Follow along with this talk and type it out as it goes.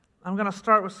I'm going to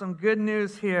start with some good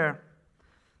news here.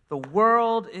 The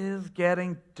world is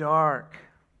getting dark.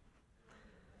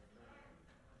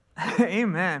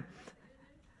 Amen.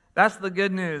 That's the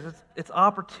good news. It's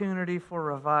opportunity for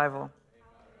revival.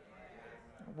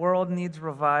 The world needs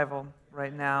revival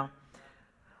right now.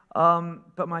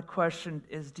 But my question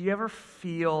is, do you ever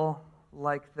feel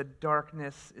like the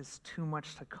darkness is too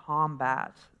much to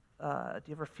combat? Do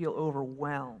you ever feel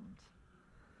overwhelmed?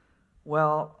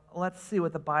 Well, let's see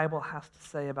what the Bible has to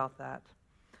say about that.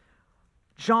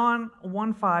 John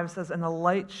 1:5 says, "And the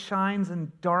light shines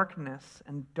in darkness,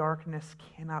 and darkness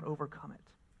cannot overcome it."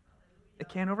 It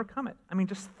can't overcome it. I mean,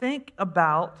 just think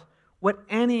about what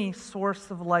any source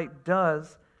of light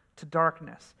does to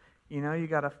darkness. You know, you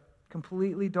got a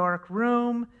completely dark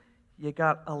room, you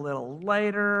got a little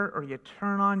lighter, or you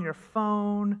turn on your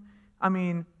phone. I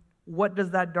mean, what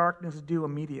does that darkness do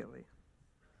immediately?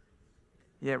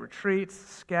 Yeah, it retreats,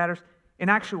 scatters. In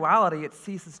actuality, it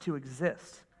ceases to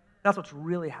exist. That's what's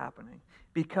really happening,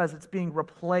 because it's being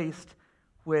replaced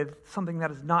with something that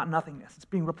is not nothingness. It's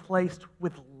being replaced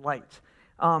with light.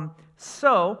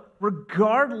 So,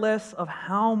 regardless of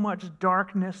how much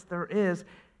darkness there is,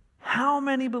 how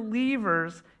many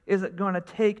believers is it going to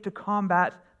take to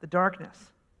combat the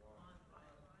darkness?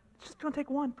 It's just going to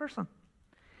take one person.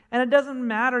 And it doesn't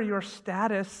matter your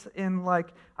status in,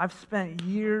 like, I've spent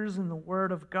years in the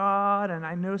Word of God and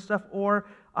I know stuff, or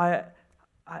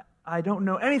I don't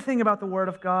know anything about the Word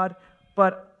of God,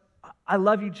 but I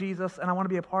love you, Jesus, and I want to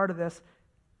be a part of this.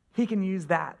 He can use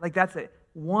that. Like, that's it.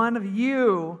 One of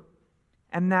you,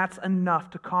 and that's enough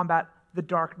to combat the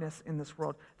darkness in this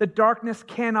world. The darkness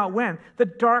cannot win. The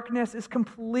darkness is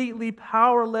completely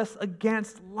powerless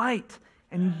against light,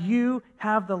 and you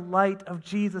have the light of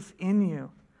Jesus in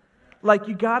you. Like,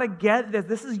 you got to get this.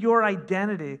 This is your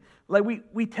identity. Like,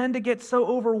 we tend to get so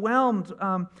overwhelmed,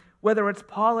 whether it's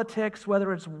politics,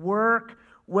 whether it's work,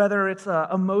 whether it's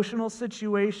emotional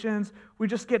situations. We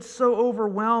just get so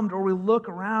overwhelmed, or we look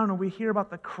around and we hear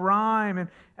about the crime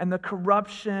and the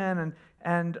corruption,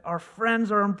 and our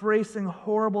friends are embracing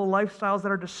horrible lifestyles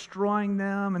that are destroying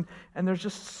them, and there's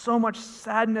just so much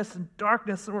sadness and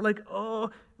darkness, and we're like, oh,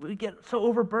 we get so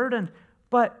overburdened.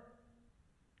 But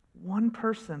one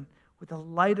person with the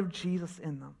light of Jesus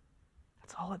in them,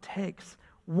 that's all it takes.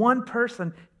 One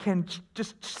person can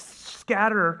just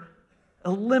scatter,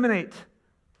 eliminate,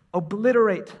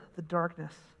 obliterate the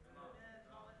darkness.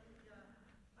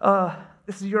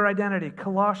 This is your identity.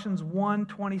 Colossians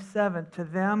 1:27, "To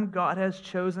them God has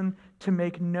chosen to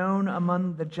make known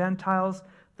among the Gentiles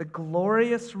the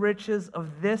glorious riches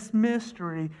of this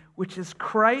mystery, which is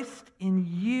Christ in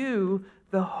you,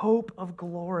 the hope of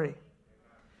glory."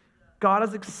 God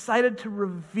is excited to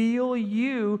reveal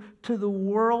you to the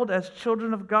world as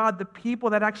children of God, the people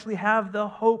that actually have the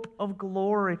hope of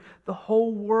glory. The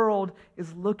whole world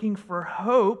is looking for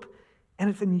hope, and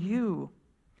it's in you.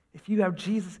 If you have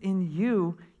Jesus in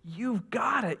you, you've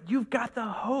got it. You've got the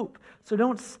hope. So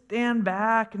don't stand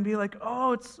back and be like,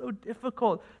 oh, it's so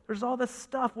difficult. There's all this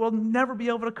stuff. We'll never be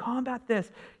able to combat this.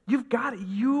 You've got it.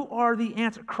 You are the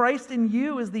answer. Christ in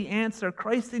you is the answer.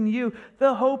 Christ in you,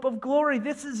 the hope of glory.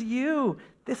 This is you.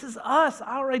 This is us,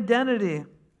 our identity.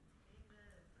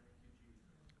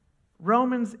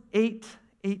 Romans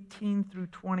 8:18 through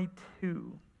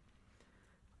 22.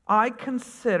 "I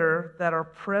consider that our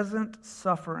present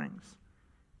sufferings,"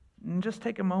 and just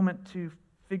take a moment to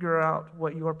figure out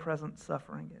what your present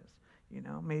suffering is. You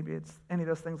know, maybe it's any of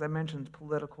those things I mentioned: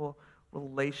 political,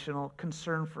 relational,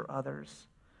 concern for others.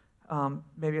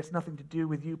 Maybe it's nothing to do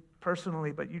with you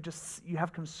personally, but you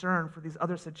have concern for these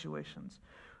other situations.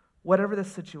 Whatever the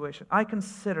situation, I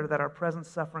consider that our present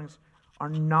sufferings are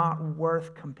not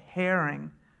worth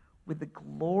comparing with the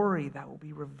glory that will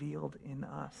be revealed in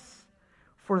us.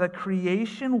 For the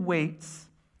creation waits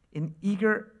in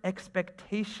eager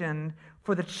expectation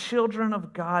for the children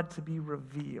of God to be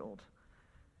revealed.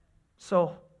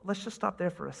 So let's just stop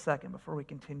there for a second before we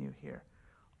continue here.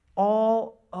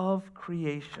 All of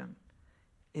creation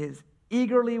is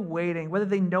eagerly waiting, whether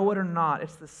they know it or not.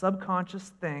 It's the subconscious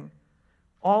thing.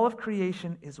 All of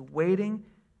creation is waiting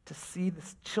to see the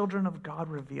children of God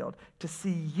revealed, to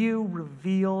see you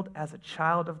revealed as a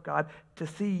child of God, to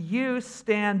see you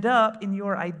stand up in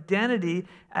your identity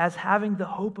as having the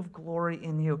hope of glory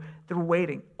in you. They're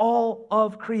waiting. All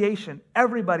of creation,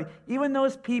 everybody, even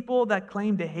those people that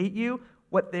claim to hate you,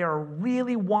 what they are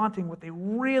really wanting, what they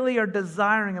really are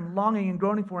desiring and longing and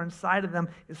groaning for inside of them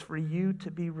is for you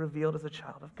to be revealed as a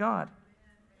child of God.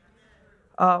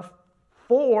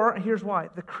 Here's why.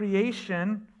 The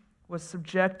creation was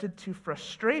subjected to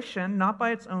frustration, not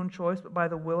by its own choice, but by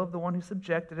the will of the one who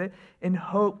subjected it, in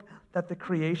hope that the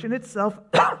creation itself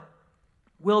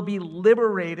will be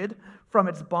liberated from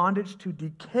its bondage to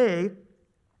decay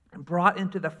and brought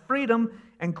into the freedom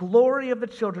and glory of the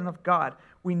children of God.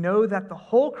 We know that the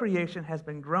whole creation has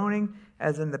been groaning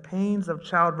as in the pains of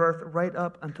childbirth right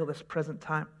up until this present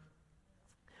time.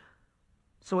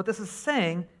 So what this is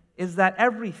saying is that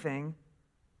everything,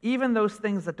 even those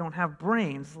things that don't have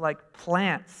brains, like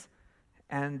plants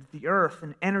and the earth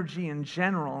and energy in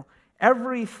general,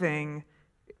 everything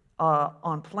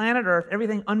on planet Earth,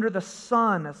 everything under the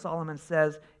sun, as Solomon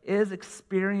says, is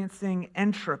experiencing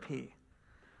entropy.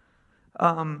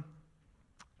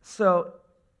 So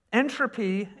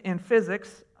entropy in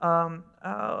physics, I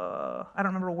don't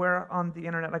remember where on the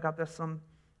internet I got this, some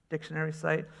dictionary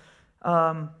site.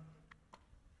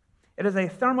 It is a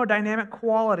thermodynamic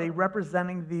quality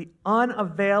representing the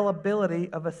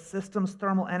unavailability of a system's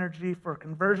thermal energy for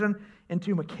conversion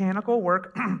into mechanical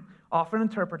work, often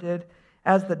interpreted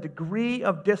as the degree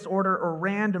of disorder or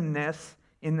randomness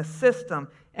in the system.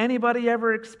 Anybody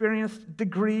ever experienced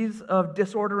degrees of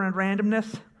disorder and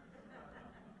randomness?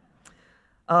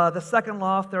 The second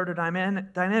law of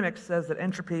thermodynamics says that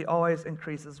entropy always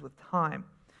increases with time.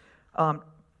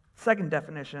 Second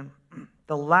definition,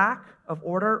 the lack of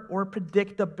order or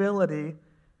predictability,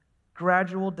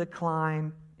 gradual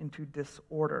decline into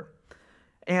disorder.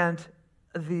 And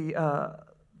the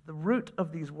root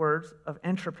of these words of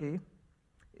entropy,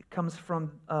 it comes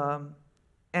from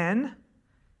en,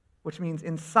 which means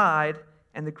inside,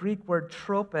 and the Greek word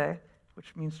trope,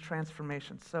 which means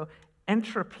transformation. So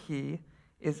entropy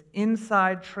is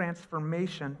inside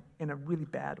transformation in a really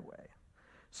bad way.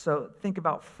 So think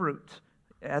about fruit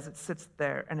as it sits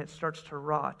there and it starts to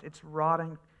rot. It's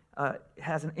rotting, it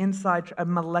has an inside, a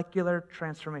molecular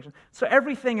transformation. So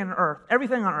everything on Earth,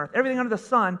 everything under the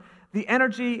sun, the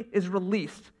energy is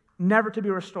released, never to be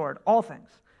restored, all things.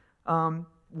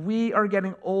 We are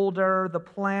getting older, the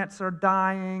plants are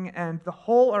dying, and the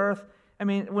whole Earth, I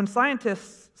mean, when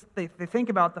scientists, they think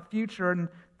about the future and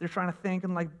they're trying to think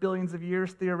in like billions of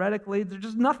years theoretically, there's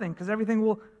just nothing because everything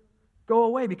will go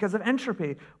away because of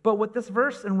entropy. But what this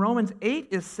verse in Romans 8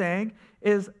 is saying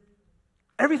is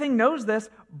everything knows this,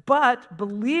 but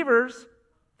believers,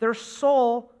 their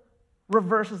soul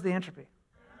reverses the entropy.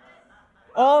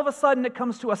 All of a sudden it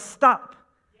comes to a stop.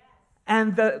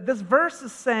 And this verse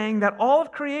is saying that all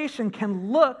of creation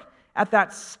can look at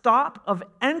that stop of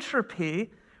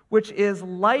entropy, which is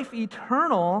life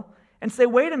eternal, and say,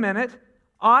 wait a minute,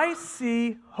 I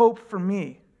see hope for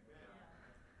me.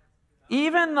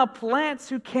 Even the plants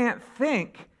who can't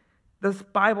think, this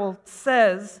Bible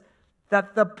says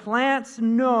that the plants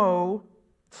know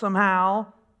somehow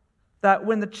that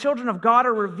when the children of God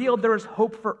are revealed, there is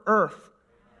hope for earth.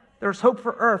 There's hope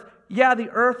for earth. Yeah, the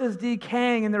earth is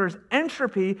decaying and there is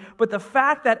entropy, but the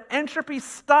fact that entropy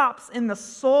stops in the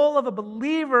soul of a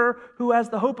believer who has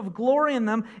the hope of glory in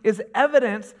them is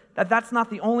evidence that that's not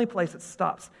the only place it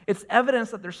stops. It's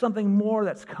evidence that there's something more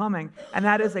that's coming, and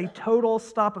that is a total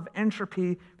stop of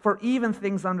entropy for even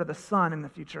things under the sun in the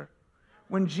future.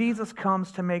 When Jesus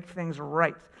comes to make things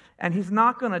right. And he's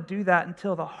not going to do that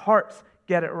until the hearts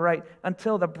get it right,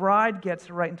 until the bride gets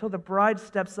it right, until the bride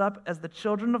steps up as the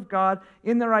children of God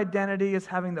in their identity as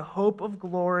having the hope of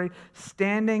glory,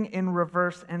 standing in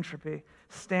reverse entropy,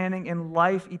 standing in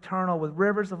life eternal with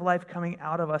rivers of life coming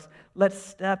out of us. Let's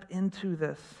step into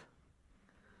this.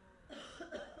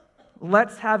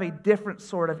 Let's have a different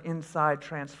sort of inside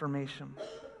transformation.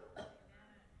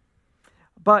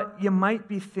 But you might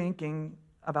be thinking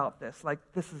about this, like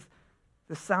this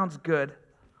sounds good.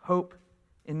 Hope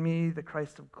in me, the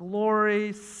Christ of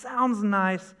glory, sounds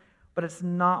nice, but it's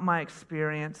not my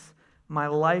experience. My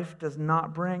life does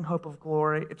not bring hope of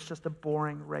glory. It's just a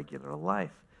boring, regular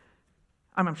life.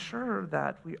 I'm sure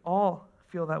that we all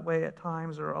feel that way at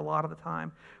times or a lot of the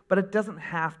time, but it doesn't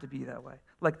have to be that way.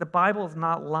 Like the Bible is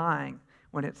not lying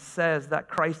when it says that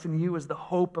Christ in you is the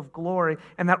hope of glory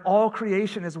and that all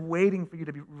creation is waiting for you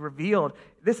to be revealed.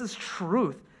 This is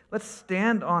truth. Let's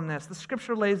stand on this. The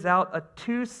scripture lays out a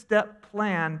two-step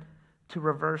plan to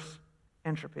reverse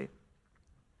entropy,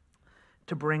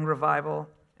 to bring revival,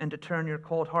 and to turn your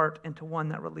cold heart into one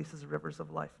that releases rivers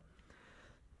of life.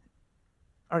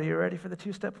 Are you ready for the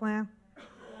two-step plan?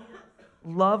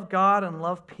 Love God and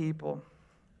love people.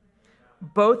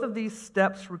 Both of these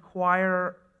steps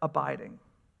require abiding,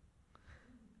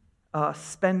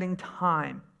 spending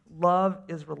time. Love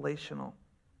is relational,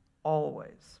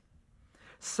 always.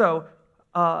 So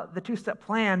the two-step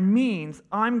plan means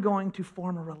I'm going to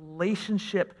form a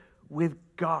relationship with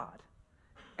God.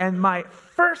 And my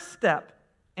first step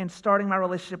and starting my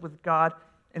relationship with God,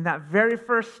 in that very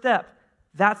first step,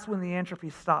 that's when the entropy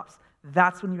stops.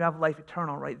 That's when you have life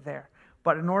eternal right there.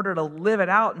 But in order to live it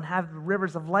out and have the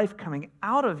rivers of life coming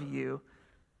out of you,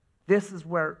 this is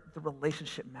where the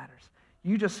relationship matters.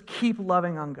 You just keep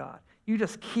loving on God. You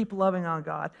just keep loving on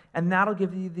God, and that'll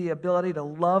give you the ability to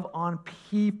love on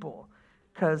people,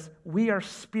 because we are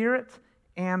spirit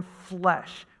and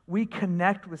flesh. We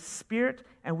connect with spirit,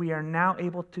 and we are now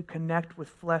able to connect with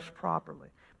flesh properly.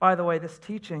 By the way, this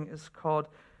teaching is called,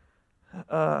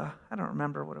 I don't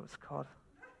remember what it was called.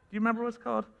 Do you remember what it's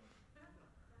called?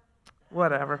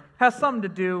 Whatever. Has something to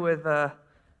do with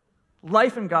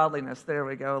life and godliness. There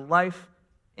we go. Life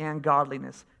and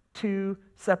godliness. Two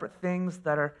separate things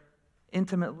that are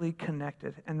intimately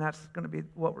connected, and that's going to be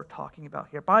what we're talking about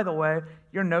here. By the way,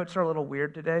 your notes are a little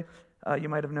weird today. You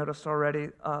might have noticed already.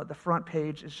 The front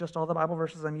page is just all the Bible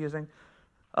verses I'm using.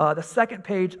 The second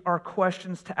page are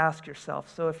questions to ask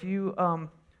yourself. So if you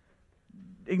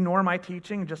ignore my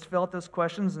teaching, just fill out those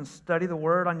questions and study the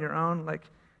Word on your own, like,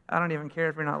 I don't even care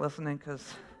if you're not listening,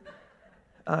 because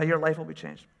your life will be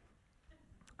changed.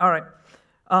 All right.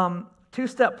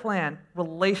 Two-step plan,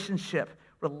 relationship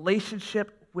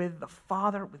with the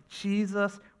Father, with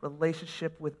Jesus,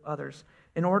 relationship with others.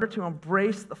 In order to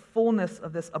embrace the fullness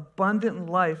of this abundant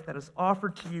life that is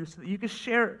offered to you so that you can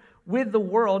share it with the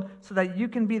world, so that you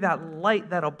can be that light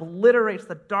that obliterates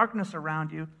the darkness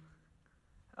around you,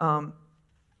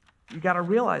 you got to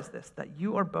realize this, that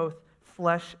you are both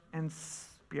flesh and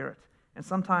spirit. And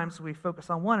sometimes we focus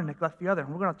on one and neglect the other.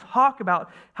 And we're going to talk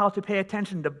about how to pay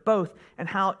attention to both and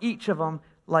how each of them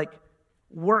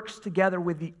works together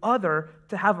with the other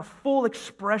to have a full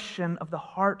expression of the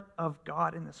heart of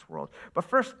God in this world. But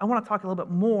first, I want to talk a little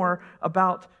bit more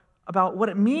about what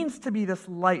it means to be this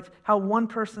light, how one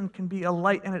person can be a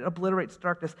light and it obliterates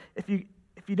darkness. If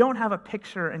you don't have a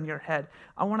picture in your head,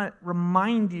 I want to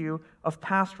remind you of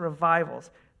past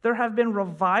revivals. There have been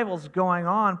revivals going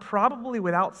on probably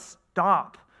without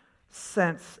stop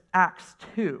since Acts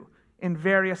 2 in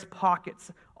various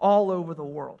pockets all over the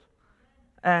world.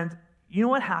 And you know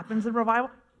what happens in revival?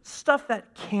 Stuff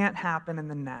that can't happen in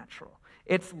the natural.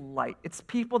 It's light. It's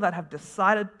people that have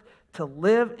decided to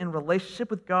live in relationship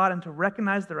with God and to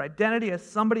recognize their identity as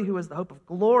somebody who is the hope of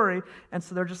glory. And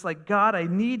so they're just like, God, I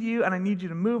need you, and I need you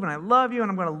to move, and I love you,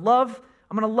 and I'm going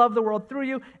to love the world through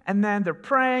you. And then they're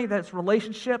praying that it's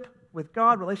relationship with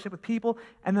God, relationship with people,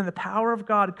 and then the power of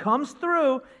God comes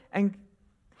through, and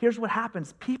here's what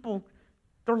happens. People,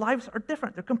 their lives are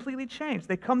different. They're completely changed.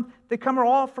 They come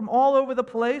all from all over the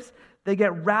place. They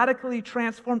get radically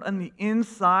transformed on the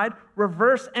inside.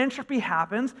 Reverse entropy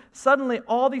happens. Suddenly,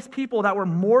 all these people that were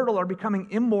mortal are becoming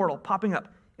immortal, popping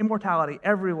up. Immortality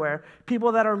everywhere.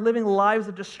 People that are living lives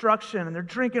of destruction, and they're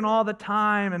drinking all the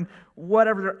time, and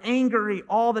whatever, they're angry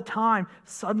all the time.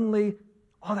 Suddenly,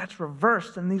 all that's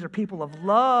reversed, and these are people of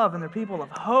love, and they're people of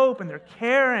hope, and they're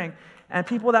caring. And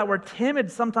people that were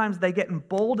timid, sometimes they get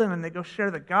emboldened and they go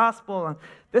share the gospel. And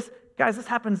this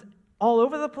happens all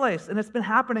over the place. And it's been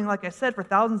happening, like I said, for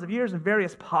thousands of years in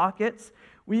various pockets.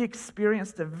 We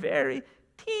experienced a very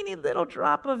teeny little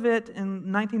drop of it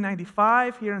in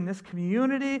 1995 here in this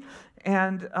community,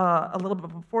 and a little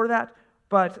bit before that.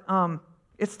 But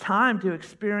it's time to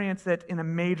experience it in a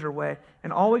major way.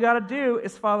 And all we got to do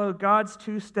is follow God's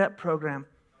two-step program.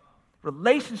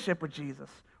 Relationship with Jesus.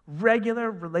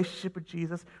 Regular relationship with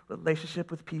Jesus,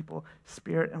 relationship with people,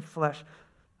 spirit and flesh.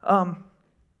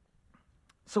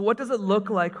 So what does it look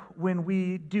like when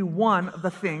we do one of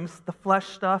the things, the flesh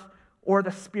stuff or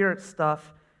the spirit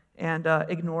stuff, and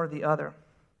ignore the other?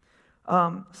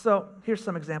 So here's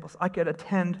some examples. I could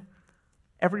attend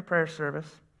every prayer service,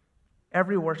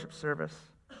 every worship service.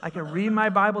 I can read my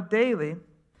Bible daily,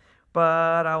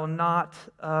 but I will not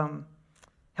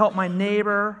help my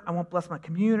neighbor. I won't bless my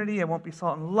community. I won't be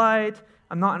salt and light.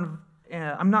 I'm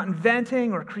not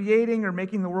inventing or creating or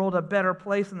making the world a better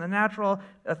place in the natural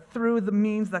through the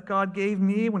means that God gave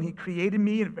me when He created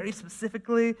me, and very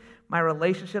specifically, my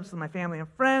relationships with my family and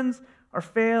friends are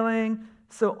failing.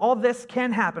 So all this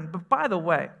can happen. But by the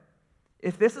way,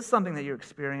 if this is something that you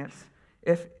experience,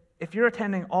 if you're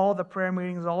attending all the prayer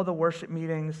meetings, all the worship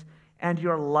meetings, and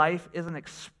your life isn't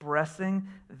expressing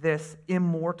this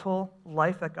immortal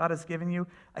life that God has given you,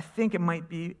 I think it might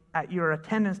be at your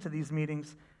attendance to these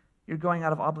meetings, you're going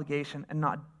out of obligation and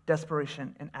not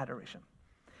desperation and adoration.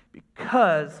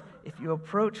 Because if you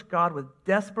approach God with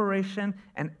desperation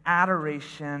and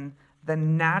adoration, the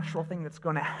natural thing that's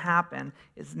going to happen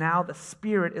is now the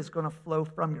Spirit is going to flow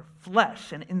from your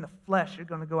flesh, and in the flesh, you're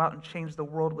going to go out and change the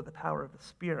world with the power of the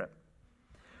Spirit.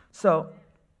 So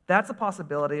that's a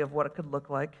possibility of what it could look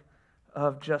like.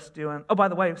 of just doing, oh, by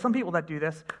the way, some people that do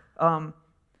this,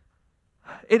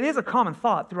 it is a common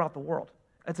thought throughout the world.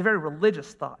 It's a very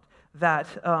religious thought that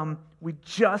we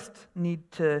just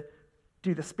need to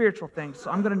do the spiritual things.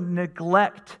 So I'm going to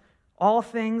neglect all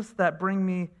things that bring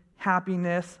me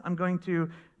happiness. I'm going to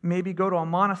maybe go to a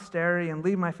monastery and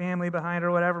leave my family behind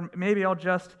or whatever. Maybe I'll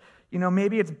just,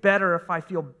 maybe it's better if I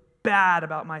feel bad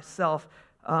about myself.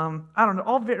 I don't know,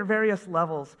 all various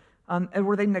levels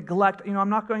where they neglect, I'm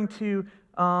not going to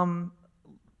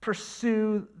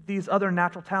pursue these other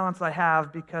natural talents I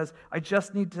have because I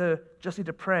just need to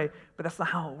pray. But that's not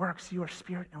how it works. You are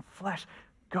spirit and flesh.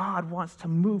 God wants to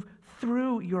move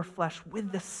through your flesh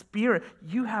with the Spirit.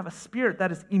 You have a spirit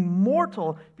that is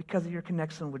immortal because of your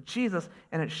connection with Jesus,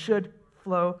 and it should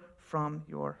flow from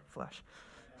your flesh.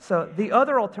 So the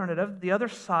other alternative, the other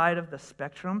side of the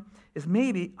spectrum, is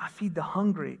maybe I feed the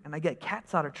hungry and I get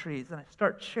cats out of trees and I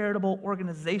start charitable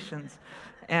organizations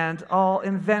and I'll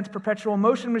invent perpetual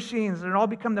motion machines and I'll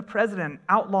become the president,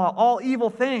 outlaw all evil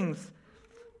things,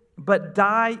 but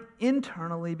die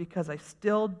internally because I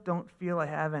still don't feel I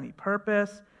have any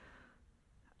purpose.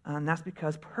 And that's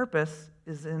because purpose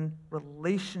is in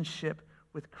relationship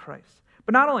with Christ.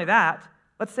 But not only that,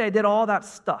 let's say I did all that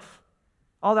stuff,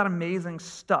 all that amazing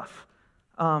stuff,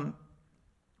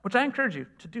 which I encourage you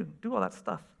to do all that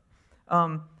stuff.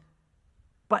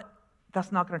 But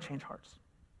that's not going to change hearts,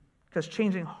 because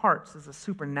changing hearts is a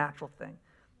supernatural thing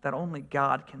that only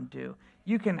God can do.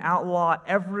 You can outlaw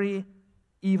every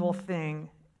evil thing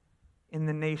in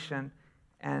the nation,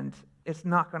 and it's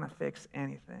not going to fix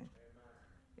anything.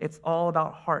 It's all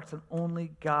about hearts, and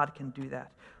only God can do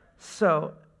that.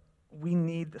 So we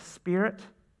need the Spirit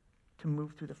to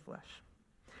move through the flesh.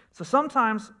 So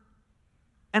sometimes,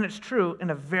 and it's true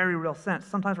in a very real sense,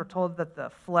 sometimes we're told that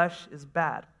the flesh is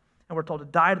bad, and we're told to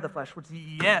die to the flesh, which,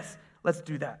 yes, let's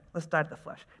do that. Let's die to the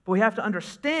flesh. But we have to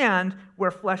understand where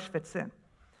flesh fits in.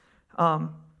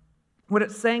 When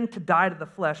it's saying to die to the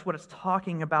flesh, what it's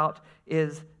talking about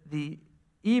is the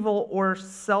evil or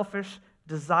selfish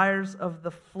desires of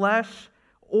the flesh,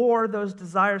 or those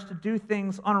desires to do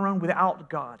things on our own without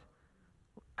God.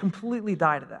 Completely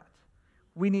die to that.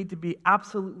 We need to be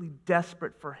absolutely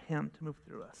desperate for Him to move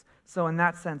through us. So in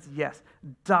that sense, yes,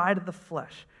 die to the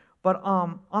flesh. But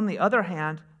on the other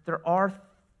hand, there are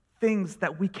things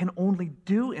that we can only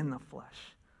do in the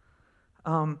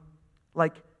flesh.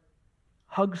 Like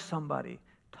hug somebody,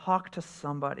 talk to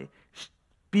somebody,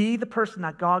 be the person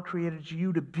that God created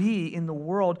you to be in the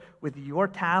world with your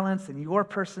talents and your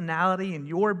personality and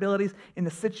your abilities in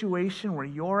the situation where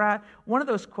you're at. One of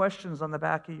those questions on the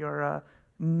back of your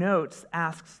notes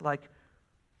asks, like,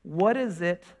 what is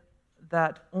it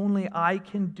that only I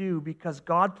can do because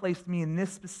God placed me in this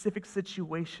specific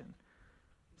situation?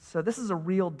 So this is a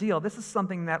real deal. This is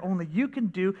something that only you can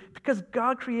do because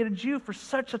God created you for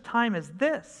such a time as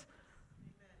this.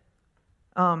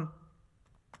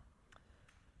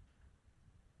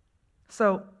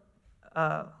 So,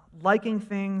 liking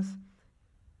things,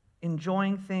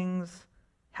 enjoying things,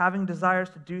 having desires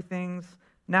to do things,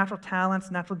 natural talents,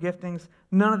 natural giftings,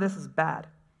 none of this is bad.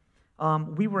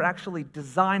 We were actually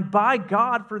designed by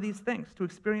God for these things, to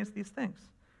experience these things.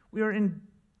 We are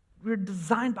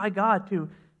designed by God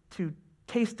to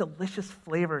taste delicious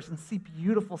flavors and see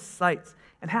beautiful sights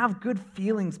and have good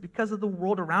feelings because of the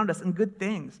world around us and good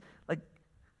things. Like,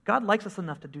 God likes us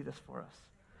enough to do this for us.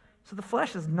 So the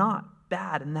flesh is not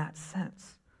bad in that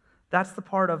sense. That's the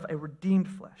part of a redeemed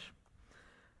flesh.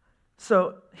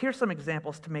 So here's some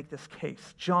examples to make this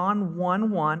case. John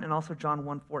 1:1 and also John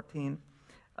 1:14.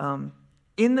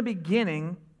 In the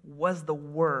beginning was the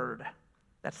Word,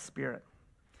 that's Spirit.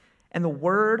 And the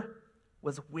Word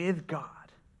was with God.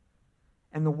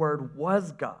 And the Word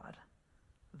was God.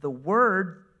 The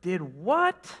Word did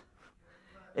what?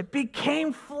 It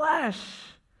became flesh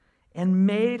and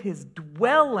made His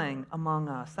dwelling among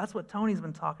us. That's what Tony's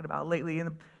been talking about lately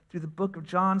through the book of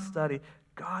John study.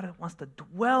 God wants to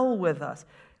dwell with us.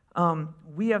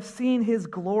 We have seen His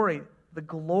glory, the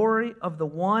glory of the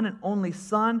one and only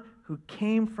Son who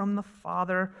came from the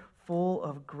Father, full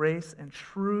of grace and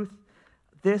truth.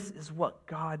 This is what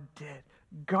God did.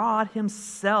 God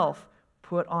Himself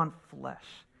put on flesh.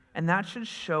 And that should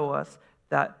show us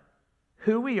that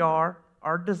who we are,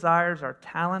 our desires, our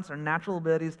talents, our natural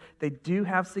abilities, they do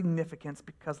have significance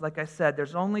because, like I said,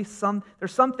 there's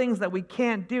some things that we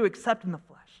can't do except in the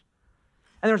flesh.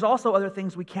 And there's also other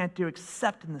things we can't do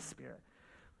except in the Spirit.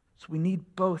 So we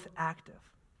need both active.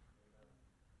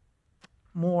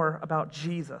 More about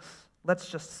Jesus. Let's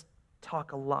just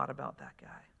talk a lot about that guy.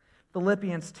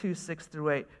 Philippians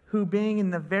 2:6-8, who being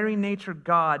in the very nature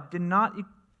God did not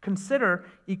consider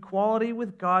equality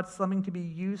with God something to be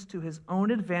used to his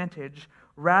own advantage.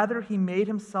 Rather, he made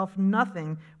himself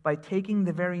nothing by taking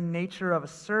the very nature of a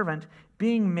servant,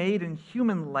 being made in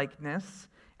human likeness,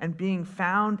 and being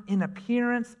found in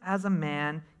appearance as a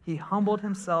man. He humbled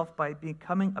himself by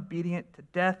becoming obedient to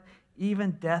death,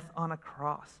 even death on a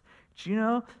cross. Do you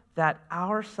know that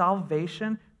our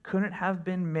salvation couldn't have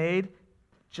been made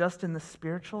just in the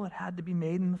spiritual? It had to be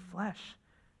made in the flesh.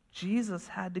 Jesus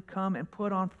had to come and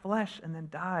put on flesh and then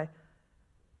die.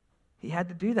 He had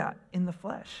to do that in the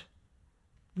flesh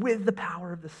with the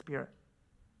power of the Spirit.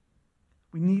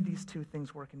 We need these two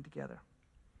things working together.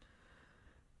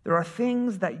 There are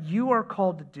things that you are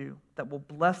called to do that will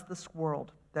bless this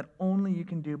world that only you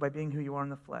can do by being who you are in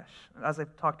the flesh. As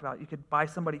I've talked about, you could buy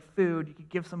somebody food, you could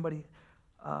give somebody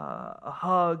a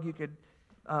hug, you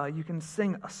can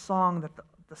sing a song that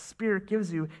the Spirit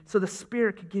gives you, so the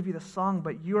Spirit could give you the song,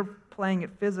 but you're playing it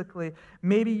physically.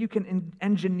 Maybe you can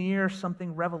engineer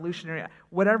something revolutionary.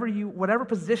 Whatever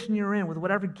position you're in, with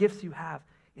whatever gifts you have,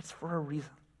 it's for a reason.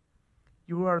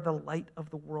 You are the light of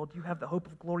the world. You have the hope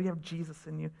of glory. You have Jesus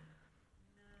in you.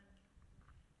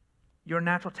 Your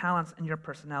natural talents and your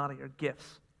personality are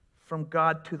gifts from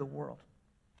God to the world.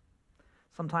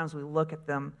 Sometimes we look at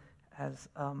them as,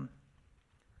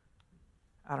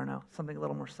 something a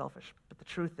little more selfish. But the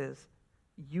truth is,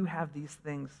 you have these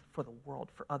things for the world,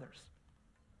 for others.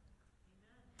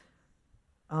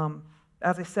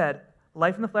 As I said,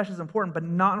 life in the flesh is important, but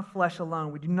not in flesh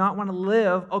alone. We do not want to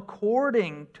live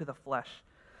according to the flesh.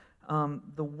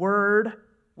 The Word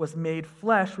was made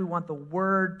flesh. We want the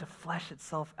Word to flesh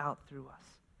itself out through us.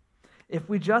 If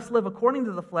we just live according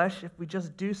to the flesh, if we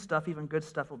just do stuff, even good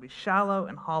stuff, will be shallow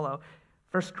and hollow.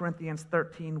 1 Corinthians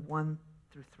 13, 1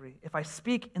 through 3. If I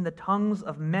speak in the tongues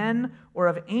of men or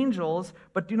of angels,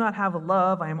 but do not have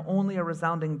love, I am only a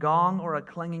resounding gong or a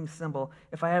clanging cymbal.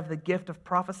 If I have the gift of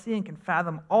prophecy and can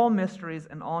fathom all mysteries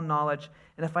and all knowledge,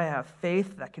 and if I have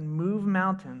faith that can move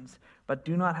mountains, but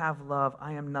do not have love,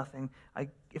 I am nothing.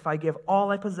 If I give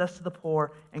all I possess to the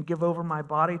poor and give over my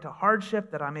body to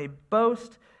hardship that I may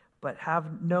boast, but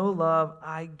have no love,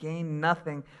 I gain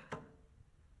nothing.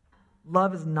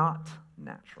 Love is not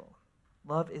natural.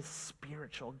 Love is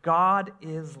spiritual. God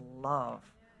is love.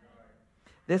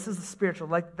 This is the spiritual.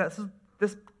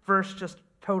 This verse just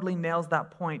totally nails that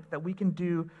point, that we could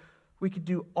do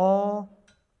all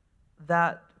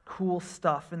that cool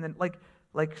stuff, and then I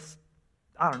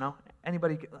don't know,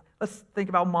 anybody. Let's think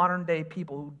about modern day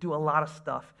people who do a lot of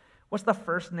stuff. What's the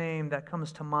first name that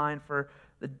comes to mind for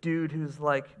the dude who's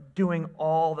doing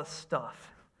all the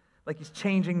stuff? He's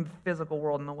changing the physical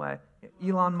world in a way.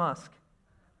 Elon Musk.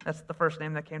 That's the first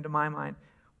name that came to my mind.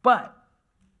 But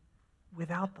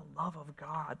without the love of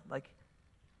God,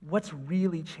 what's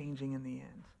really changing in the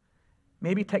end?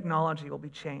 Maybe technology will be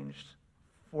changed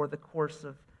for the course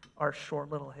of our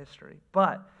short little history,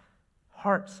 but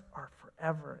hearts are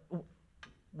forever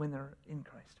when they're in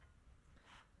Christ.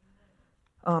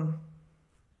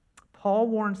 Paul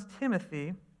warns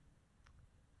Timothy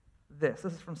this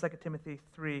is from 2 Timothy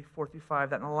 3, 4 through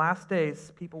 5, that in the last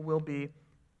days people will be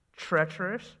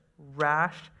treacherous,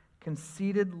 rash,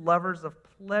 conceited, lovers of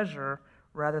pleasure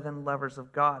rather than lovers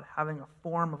of God, having a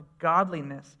form of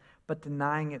godliness but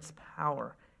denying its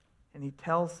power. And he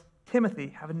tells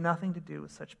Timothy, have nothing to do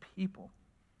with such people.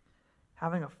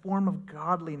 Having a form of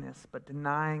godliness but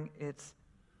denying its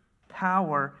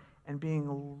power, and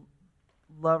being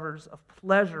lovers of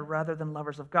pleasure rather than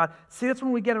lovers of God. See, that's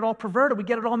when we get it all perverted. We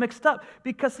get it all mixed up.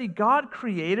 Because, see, God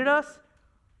created us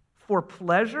for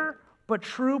pleasure, but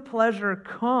true pleasure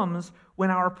comes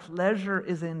when our pleasure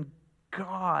is in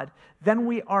God. Then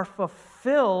we are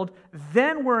fulfilled.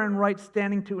 Then we're in right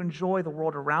standing to enjoy the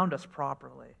world around us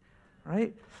properly,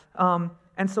 right?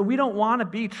 And so we don't want to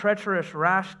be treacherous,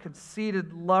 rash,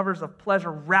 conceited lovers of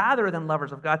pleasure rather than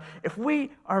lovers of God. If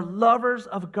we are lovers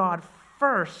of God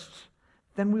first,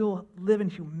 then we will live in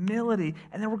humility,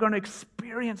 and then we're going to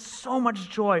experience so much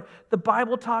joy. The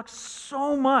Bible talks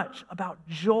so much about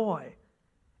joy,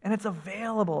 and it's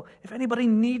available. If anybody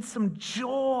needs some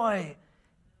joy,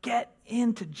 get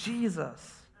into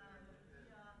Jesus.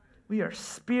 We are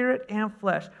spirit and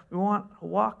flesh. We want to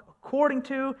walk according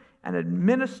to and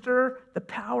administer the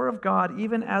power of God,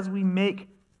 even as we make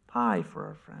pie for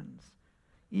our friends,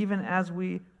 even as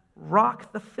we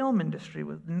rock the film industry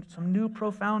with some new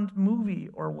profound movie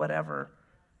or whatever,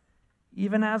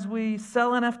 even as we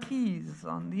sell NFTs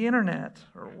on the internet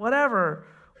or whatever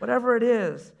it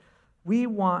is. We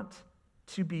want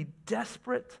to be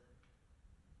desperate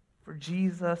for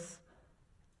Jesus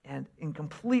and in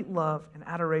complete love and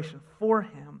adoration for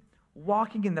Him,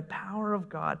 walking in the power of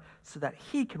God so that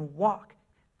He can walk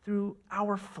through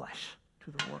our flesh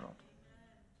to the world.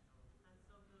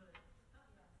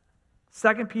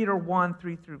 2 Peter 1,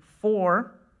 3 through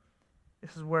 4,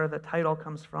 this is where the title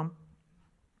comes from.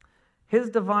 His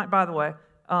divine, by the way,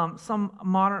 some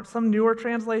newer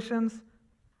translations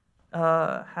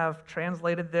have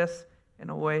translated this in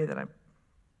a way that I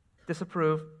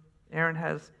disapprove. Aaron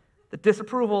has the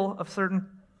disapproval of certain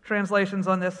translations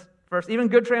on this verse. Even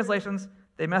good translations,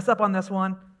 they mess up on this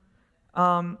one.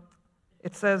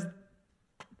 It says,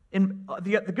 in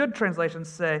the good translations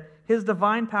say, His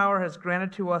divine power has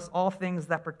granted to us all things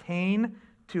that pertain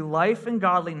to life and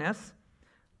godliness.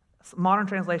 Modern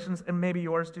translations, and maybe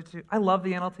yours do too. I love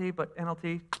the NLT, but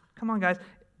NLT, come on guys,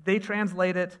 they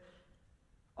translate it,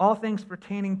 all things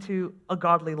pertaining to a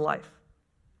godly life.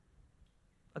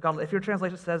 If your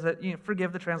translation says it,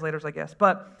 forgive the translators, I guess,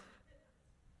 but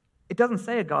it doesn't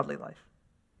say a godly life.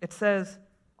 It says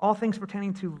all things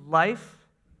pertaining to life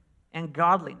and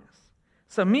godliness.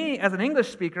 So me, as an English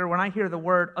speaker, when I hear the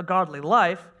word a godly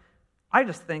life, I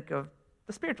just think of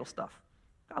the spiritual stuff,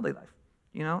 godly life.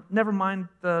 Never mind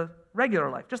the regular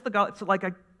life, just the God. It's like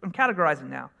I'm categorizing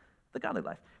now, the godly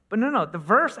life. But no, the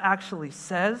verse actually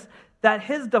says that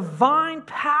His divine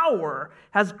power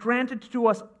has granted to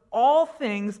us all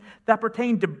things that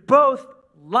pertain to both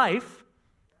life,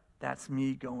 that's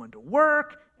me going to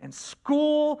work and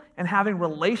school and having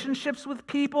relationships with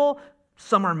people.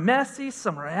 Some are messy,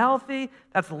 some are healthy.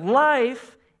 That's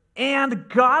life, and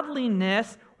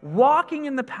godliness, walking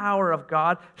in the power of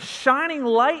God, shining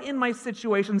light in my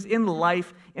situations in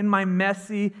life, in my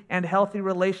messy and healthy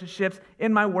relationships,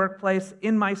 in my workplace,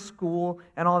 in my school,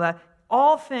 and all that.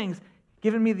 All things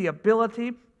giving me the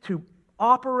ability to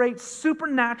operate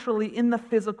supernaturally in the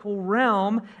physical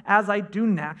realm as I do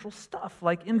natural stuff,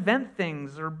 like invent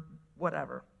things or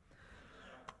whatever.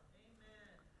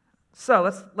 So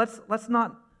let's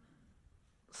not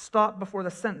stop before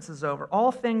the sentence is over.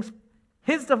 All things,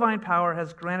 His divine power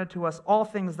has granted to us all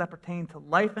things that pertain to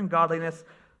life and godliness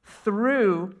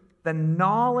through the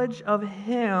knowledge of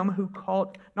Him who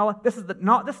called. This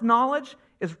knowledge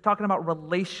is talking about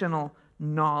relational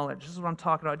knowledge. This is what I'm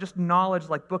talking about. Just knowledge,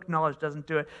 like book knowledge, doesn't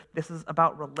do it. This is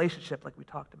about relationship, like we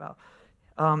talked about.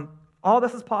 All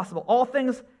this is possible. All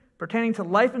things pertaining to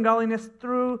life and godliness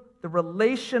through the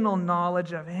relational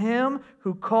knowledge of Him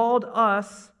who called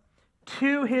us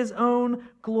to His own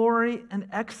glory and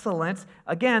excellence.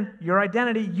 Again, your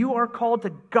identity, you are called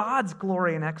to God's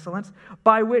glory and excellence,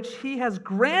 by which He has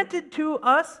granted to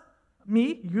us,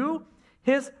 me, you,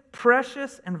 His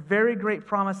precious and very great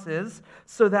promises,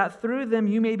 so that through them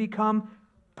you may become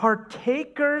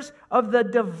partakers of the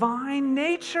divine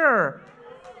nature.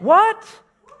 What?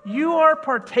 You are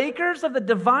partakers of the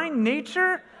divine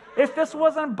nature? If this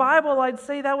wasn't Bible, I'd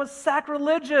say that was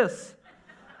sacrilegious.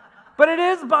 But it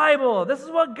is Bible. This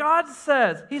is what God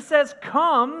says. He says,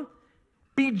 come,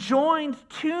 be joined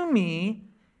to me,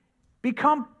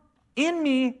 become in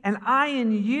me and I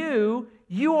in you.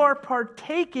 You are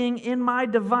partaking in my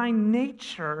divine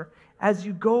nature as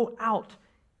you go out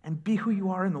and be who you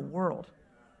are in the world.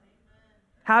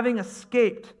 Having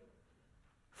escaped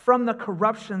from the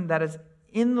corruption that is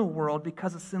in the world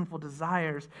because of sinful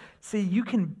desires. See, you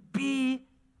can be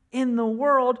in the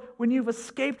world when you've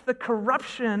escaped the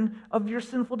corruption of your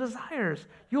sinful desires.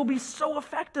 You'll be so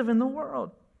effective in the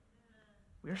world.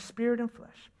 We are spirit and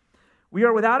flesh. We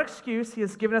are without excuse. He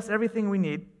has given us everything we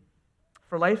need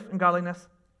for life and godliness,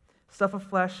 stuff of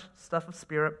flesh, stuff of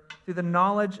spirit, through the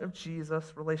knowledge of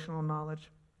Jesus, relational knowledge,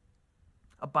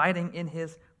 abiding in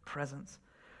His presence.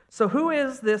 So who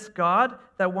is this God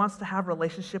that wants to have a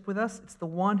relationship with us? It's the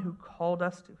one who called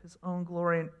us to His own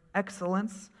glory and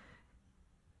excellence.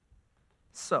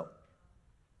 So,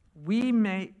 we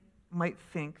might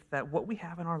think that what we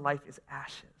have in our life is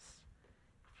ashes.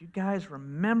 If you guys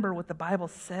remember what the Bible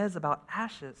says about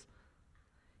ashes,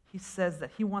 He says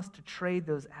that He wants to trade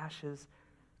those ashes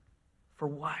for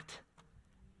what?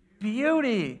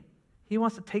 Beauty. He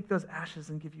wants to take those ashes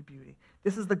and give you beauty.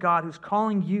 This is the God who's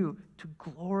calling you to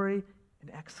glory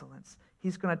and excellence.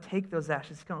 He's going to take those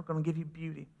ashes. He's going to give you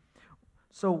beauty.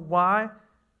 So why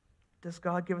does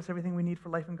God give us everything we need for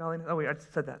life and godliness? Oh, wait, I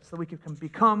said that. So we can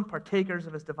become partakers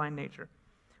of His divine nature.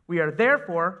 We are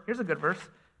therefore, here's a good verse,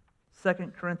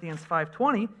 2 Corinthians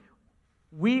 5:20.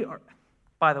 We are,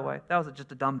 by the way, that was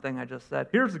just a dumb thing I just said.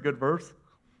 Here's a good verse.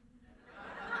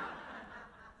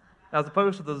 As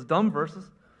opposed to those dumb verses.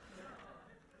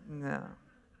 No.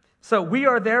 So we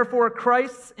are therefore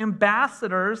Christ's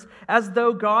ambassadors, as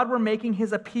though God were making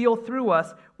His appeal through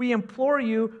us. We implore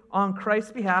you on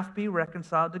Christ's behalf, be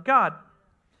reconciled to God.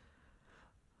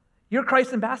 You're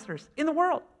Christ's ambassadors in the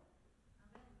world.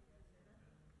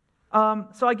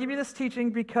 So I give you this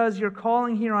teaching because your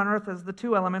calling here on earth is the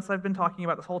two elements I've been talking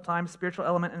about this whole time, spiritual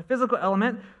element and physical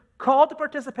element, called to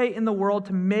participate in the world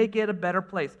to make it a better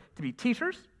place. To be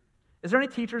teachers. Is there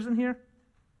any teachers in here?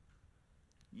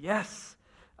 Yes.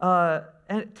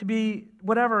 And to be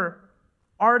whatever,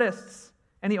 artists.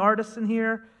 Any artists in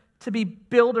here? To be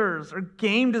builders or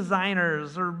game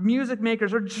designers or music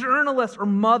makers or journalists or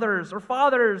mothers or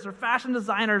fathers or fashion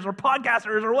designers or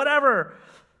podcasters or whatever.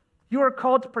 You are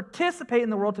called to participate in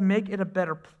the world to make it a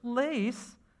better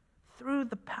place through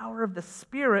the power of the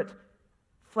Spirit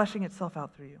fleshing itself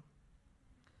out through you.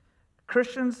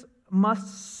 Christians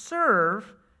must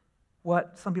serve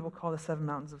what some people call the seven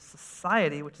mountains of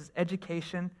society, which is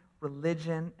education,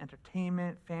 religion,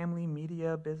 entertainment, family,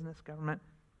 media, business, government.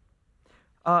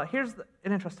 Here's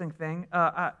an interesting thing.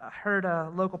 I heard a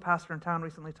local pastor in town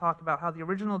recently talk about how the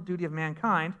original duty of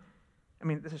mankind, I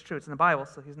mean, this is true, it's in the Bible,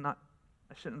 so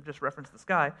I shouldn't have just referenced this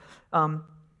guy.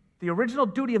 The original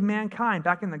duty of mankind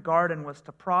back in the garden was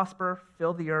to prosper,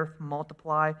 fill the earth,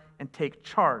 multiply, and take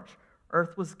charge.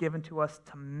 Earth was given to us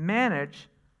to manage,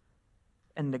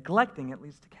 and neglecting it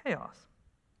leads to chaos.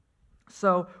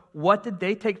 So what did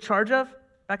they take charge of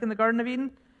back in the Garden of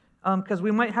Eden? Because we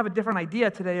might have a different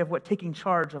idea today of what taking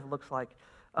charge of looks like.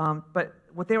 But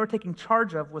what they were taking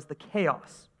charge of was the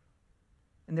chaos.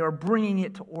 And they were bringing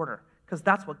it to order, because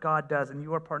that's what God does, and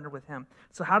you are partnered with Him.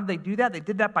 So how did they do that? They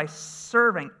did that by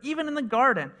serving. Even in the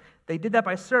garden, they did that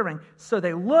by serving. So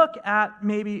they look at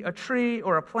maybe a tree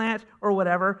or a plant or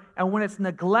whatever, and when it's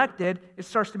neglected, it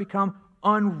starts to become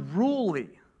unruly.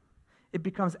 It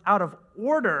becomes out of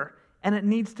order, and it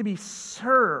needs to be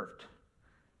served.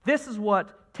 This is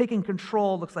what taking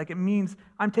control looks like. It means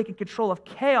I'm taking control of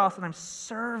chaos, and I'm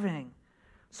serving.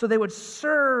 So they would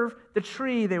serve the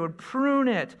tree, they would prune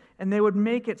it, and they would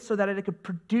make it so that it could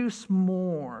produce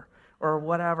more or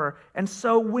whatever. And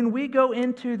so when we go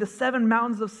into the seven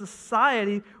mountains of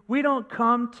society, we don't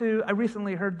come to, I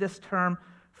recently heard this term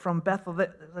from Bethel,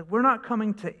 that we're not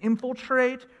coming to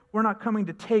infiltrate, we're not coming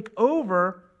to take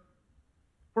over,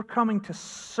 we're coming to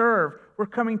serve, we're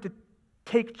coming to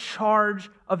take charge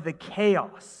of the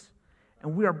chaos,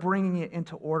 and we are bringing it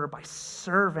into order by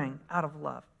serving out of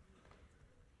love.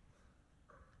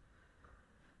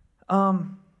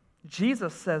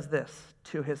 Jesus says this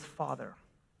to his Father.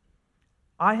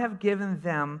 I have given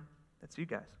them, that's you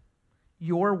guys,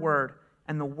 your word,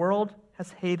 and the world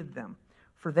has hated them,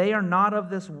 for they are not of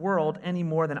this world any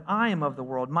more than I am of the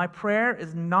world. My prayer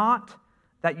is not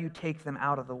that you take them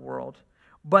out of the world,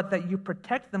 but that you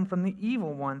protect them from the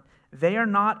evil one. They are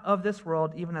not of this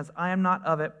world, even as I am not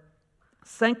of it.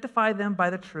 Sanctify them by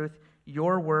the truth.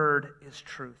 Your word is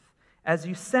truth. As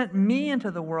you sent me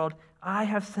into the world, I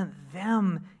have sent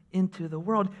them into the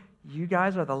world. You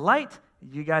guys are the light.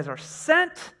 You guys are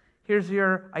sent. Here's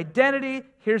your identity.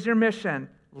 Here's your mission.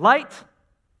 Light,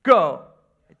 go.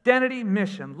 Identity,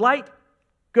 mission. Light,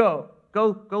 go.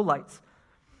 Go lights.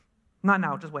 Not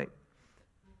now, just wait.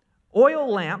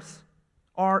 Oil lamps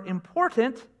are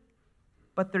important,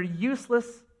 but they're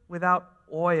useless without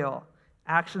oil.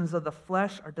 Actions of the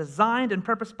flesh are designed and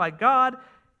purposed by God,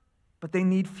 but they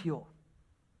need fuel.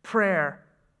 Prayer,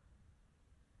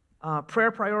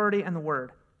 priority, and the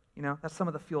word. That's some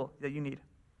of the fuel that you need.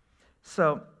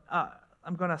 So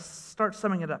I'm going to start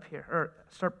summing it up here, or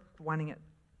start winding it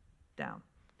down.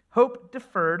 Hope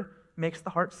deferred makes the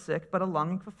heart sick, but a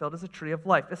longing fulfilled is a tree of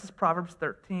life. This is Proverbs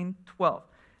 13:12.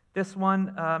 This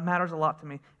one matters a lot to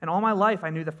me. And all my life, I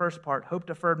knew the first part, hope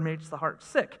deferred makes the heart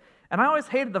sick. And I always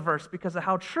hated the verse because of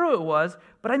how true it was,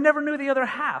 but I never knew the other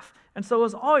half. And so it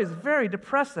was always very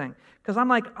depressing, because I'm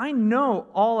like, I know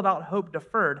all about hope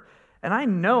deferred, and I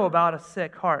know about a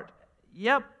sick heart.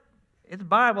 Yep, it's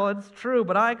Bible, it's true,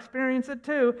 but I experience it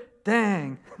too.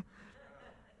 Dang.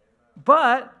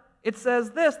 But it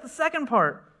says this, the second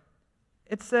part.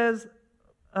 It says,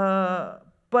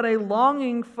 but a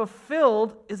longing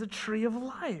fulfilled is a tree of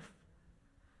life.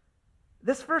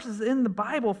 This verse is in the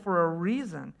Bible for a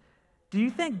reason. Do you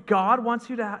think God wants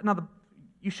you to have... Now,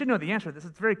 you should know the answer to this.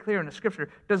 It's very clear in the Scripture.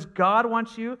 Does God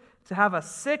want you to have a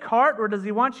sick heart, or does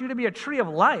He want you to be a tree of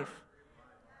life?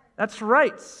 That's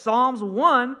right. Psalms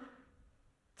 1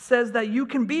 says that you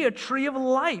can be a tree of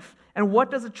life. And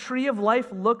what does a tree of life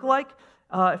look like?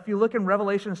 If you look in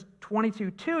Revelation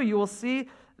 22:2, you will see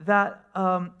that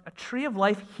a tree of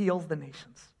life heals the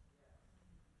nations.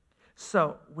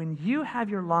 So when you have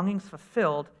your longings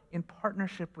fulfilled in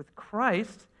partnership with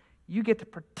Christ, you get to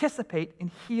participate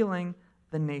in healing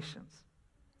the nations.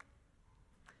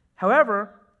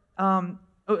 However,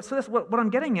 what I'm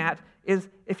getting at is,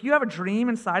 if you have a dream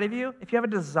inside of you, if you have a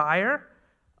desire,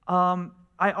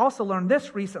 I also learned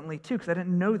this recently too, because I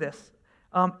didn't know this.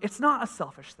 It's not a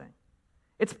selfish thing.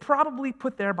 It's probably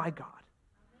put there by God.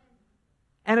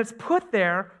 And it's put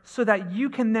there so that you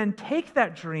can then take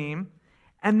that dream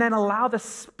and then allow the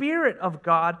Spirit of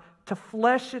God to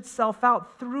flesh itself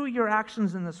out through your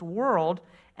actions in this world,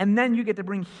 and then you get to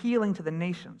bring healing to the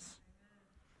nations.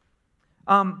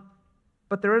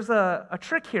 But there is a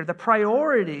trick here. The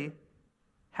priority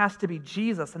has to be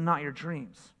Jesus and not your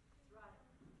dreams.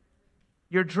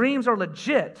 Your dreams are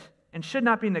legit and should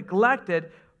not be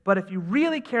neglected, but if you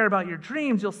really care about your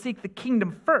dreams, you'll seek the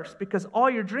kingdom first, because all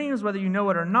your dreams, whether you know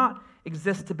it or not,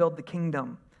 exist to build the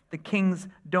kingdom, the king's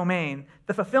domain.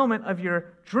 The fulfillment of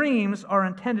your dreams are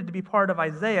intended to be part of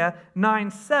Isaiah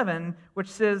 9:7, which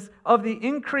says, "Of the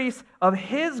increase of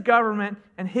his government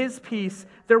and his peace,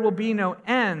 there will be no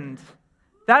end."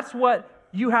 That's what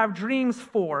you have dreams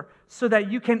for, so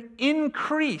that you can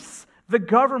increase the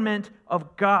government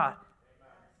of God,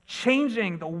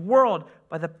 changing the world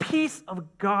by the peace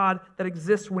of God that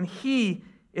exists when He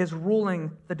is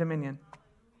ruling the dominion.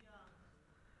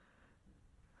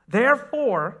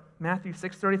 Therefore, Matthew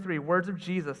 6:33, words of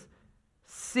Jesus,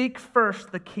 "Seek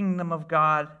first the kingdom of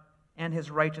God and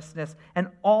His righteousness, and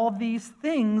all these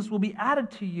things will be added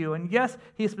to you." And yes,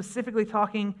 He is specifically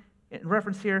talking in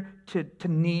reference here to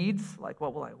needs, like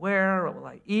what will I wear, what will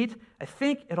I eat. I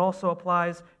think it also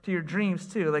applies to your dreams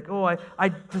too. Like, I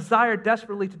desire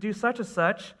desperately to do such and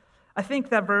such. I think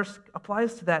that verse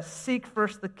applies to that. Seek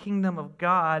first the kingdom of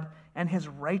God and His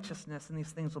righteousness, and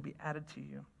these things will be added to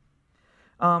you.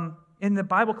 In the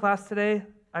Bible class today,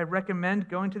 I recommend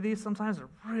going to these. Sometimes they're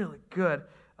really good.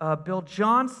 Bill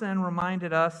Johnson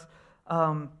reminded us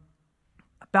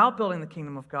about building the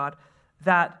kingdom of God,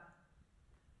 that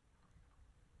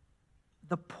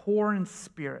the poor in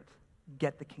spirit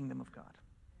get the kingdom of God.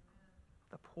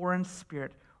 The poor in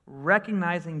spirit,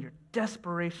 recognizing your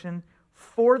desperation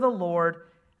for the Lord,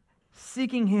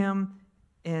 seeking Him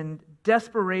in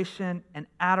desperation and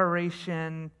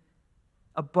adoration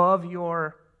above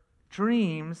your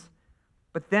dreams,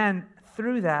 but then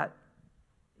through that,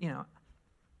 I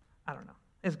don't know.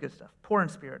 It's good stuff. Poor in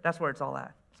spirit, that's where it's all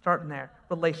at. Starting there,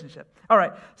 relationship. All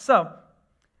right, so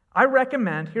I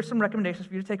recommend, here's some recommendations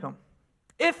for you to take home.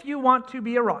 If you want to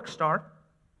be a rock star,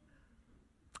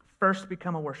 first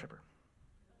become a worshiper.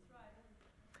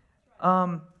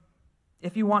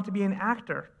 If you want to be an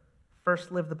actor,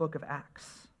 first live the book of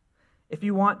Acts. If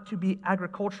you want to be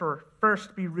agricultural,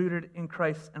 first be rooted in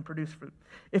Christ and produce fruit.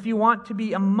 If you want to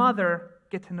be a mother,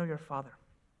 get to know your father.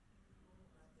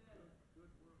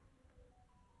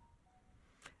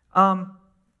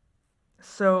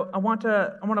 So I want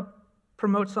to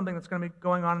promote something that's going to be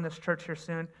going on in this church here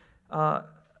soon.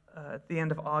 At the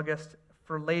end of August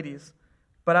for ladies,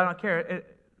 but I don't care.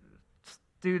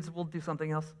 Dudes, we'll do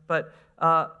something else. But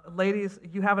ladies,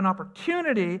 you have an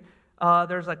opportunity.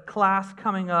 There's a class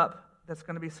coming up that's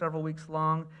going to be several weeks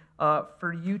long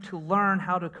for you to learn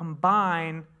how to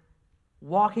combine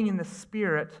walking in the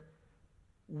Spirit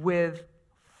with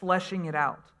fleshing it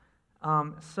out.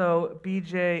 So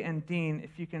BJ and Dean,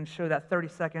 if you can show that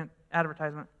 30-second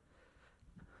advertisement.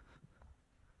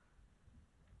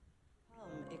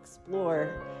 Explore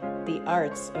the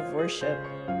arts of worship.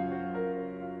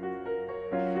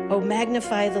 Oh,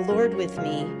 magnify the Lord with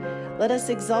me. Let us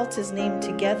exalt His name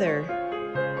together.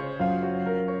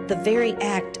 The very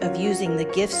act of using the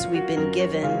gifts we've been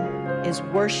given is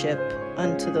worship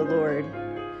unto the Lord.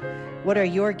 What are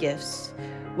your gifts?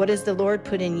 What has the Lord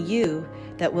put in you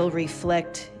that will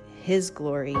reflect His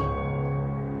glory?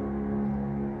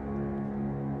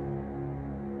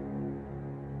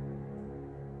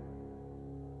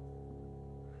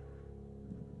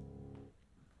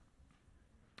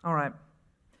 All right.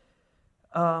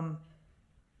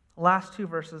 Last two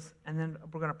verses, and then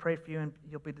we're going to pray for you, and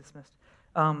you'll be dismissed.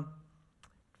 1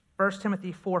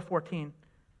 Timothy 4:14,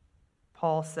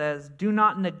 Paul says, "Do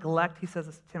not neglect," he says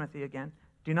this to Timothy again,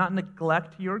 "do not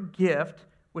neglect your gift,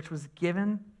 which was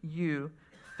given you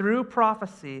through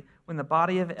prophecy when the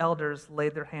body of elders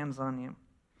laid their hands on you."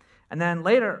 And then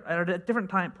later, at a different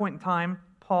point in time,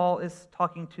 Paul is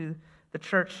talking to the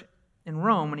church in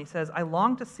Rome, and he says, "I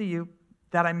long to see you,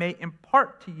 that I may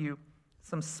impart to you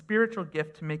some spiritual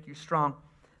gift to make you strong.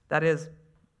 That is,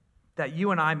 that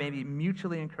you and I may be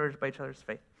mutually encouraged by each other's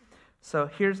faith." So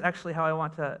here's actually how I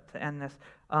want to end this.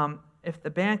 If the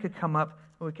band could come up,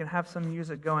 we can have some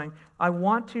music going. I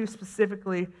want to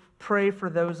specifically pray for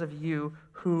those of you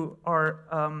who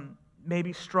are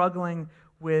maybe struggling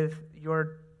with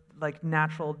your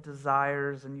natural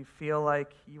desires, and you feel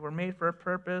like you were made for a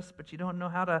purpose, but you don't know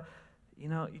how to,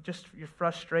 you're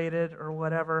frustrated or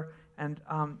whatever, And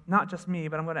not just me,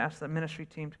 but I'm going to ask the ministry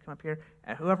team to come up here.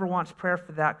 And whoever wants prayer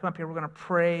for that, come up here. We're going to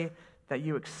pray that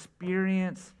you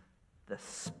experience the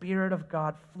Spirit of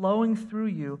God flowing through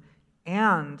you,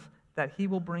 and that He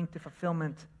will bring to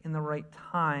fulfillment in the right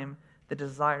time the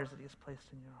desires that He has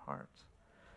placed in your heart.